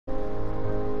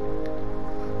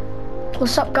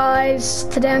What's up guys?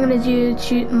 Today I'm going to do a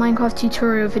Minecraft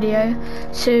tutorial video.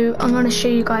 So I'm going to show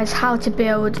you guys how to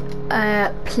build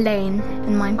a plane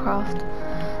in Minecraft.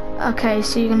 Okay,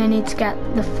 so you're going to need to get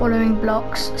the following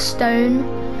blocks: stone,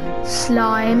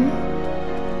 slime,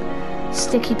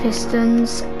 sticky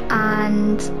pistons,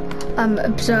 and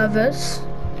observers.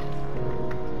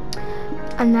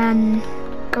 And then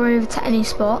go over to any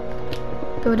spot,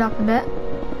 build up a bit,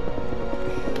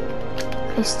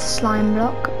 place the slime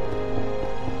block.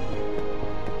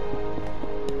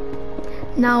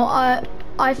 Now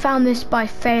I found this by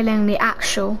failing the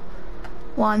actual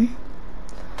one.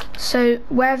 So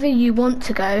wherever you want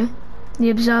to go,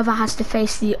 the observer has to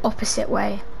face the opposite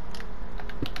way.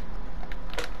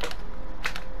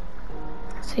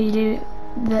 So you do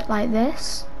that like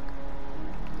this.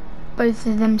 Both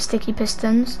of them sticky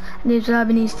pistons, and the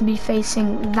observer needs to be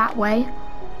facing that way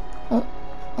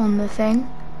on the thing.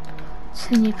 So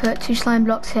then you put 2 slime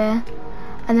blocks here,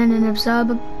 and then an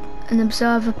observer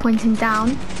pointing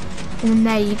down, and then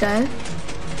there you go.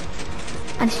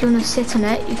 And if you want to sit on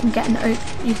it, you can get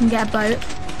a boat,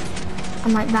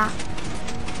 and like that.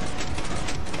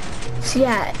 So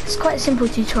yeah, it's quite a simple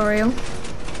tutorial,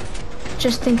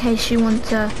 just in case you want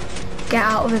to get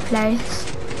out of a place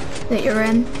that you're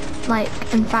in, like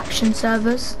in faction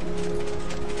servers.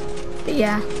 But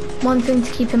yeah, one thing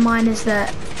to keep in mind is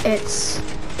that it's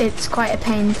quite a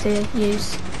pain to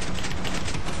use,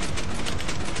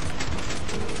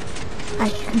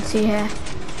 as you can see here.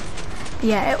 But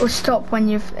yeah, it will stop when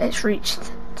it's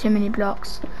reached too many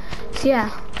blocks. So yeah,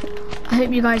 I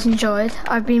hope you guys enjoyed.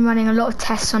 I've been running a lot of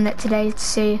tests on it today to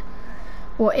see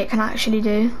what it can actually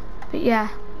do. But yeah,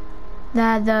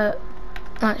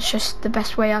 that's just the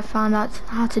best way I've found out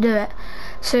how to do it.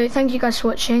 So thank you guys for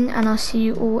watching, and I'll see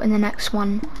you all in the next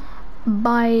one.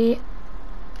 Bye.